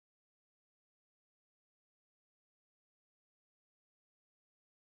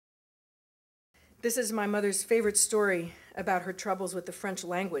This is my mother's favorite story about her troubles with the French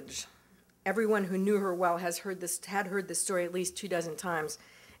language. Everyone who knew her well had heard this story at least 24 times.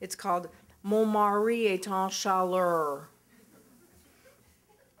 It's called Mon mari est en Chaleur.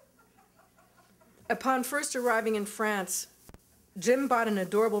 Upon first arriving in France, Jim bought an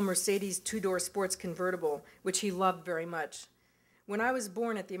adorable Mercedes two-door sports convertible, which he loved very much. When I was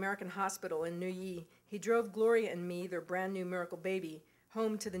born at the American Hospital in Neuilly, he drove Gloria and me, their brand new miracle baby,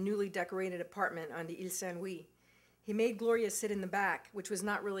 home to the newly decorated apartment on the Ile Saint-Louis. He made Gloria sit in the back, which was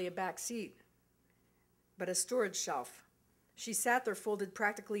not really a back seat, but a storage shelf. She sat there folded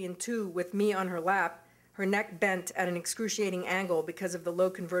practically in two with me on her lap, her neck bent at an excruciating angle because of the low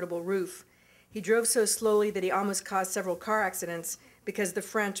convertible roof. He drove so slowly that he almost caused several car accidents because the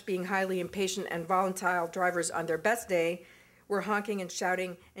French, being highly impatient and volatile drivers on their best day, were honking and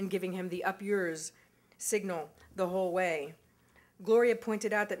shouting and giving him the up yours signal the whole way. Gloria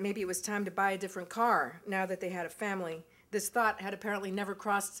pointed out that maybe it was time to buy a different car now that they had a family. This thought had apparently never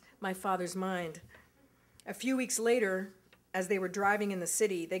crossed my father's mind. A few weeks later, as they were driving in the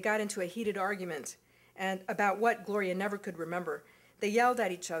city, they got into a heated argument and about what Gloria never could remember. They yelled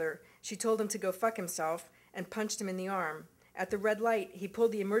at each other. She told him to go fuck himself and punched him in the arm. At the red light, he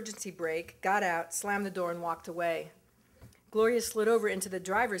pulled the emergency brake, got out, slammed the door, and walked away. Gloria slid over into the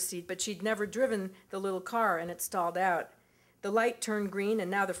driver's seat, but she'd never driven the little car, and it stalled out. The light turned green,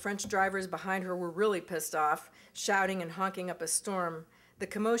 and now the French drivers behind her were really pissed off, shouting and honking up a storm. The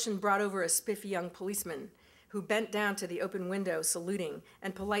commotion brought over a spiffy young policeman, who bent down to the open window, saluting,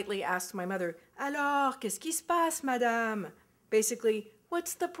 and politely asked my mother, "Alors, qu'est-ce qui se passe, madame?" Basically,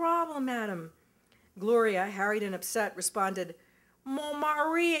 "What's the problem, madam?" Gloria, harried and upset, responded, "Mon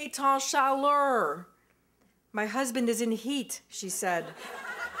mari est en chaleur." "My husband is in heat," she said.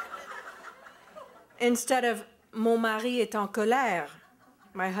 Instead of "Mon mari est en colère,"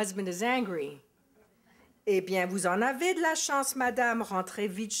 "My husband is angry." "Eh bien, vous en avez de la chance, madame. Rentrez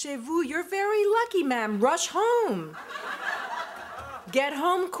vite chez vous. You're very lucky, ma'am. Rush home. Get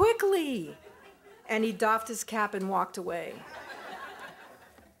home quickly." And he doffed his cap and walked away.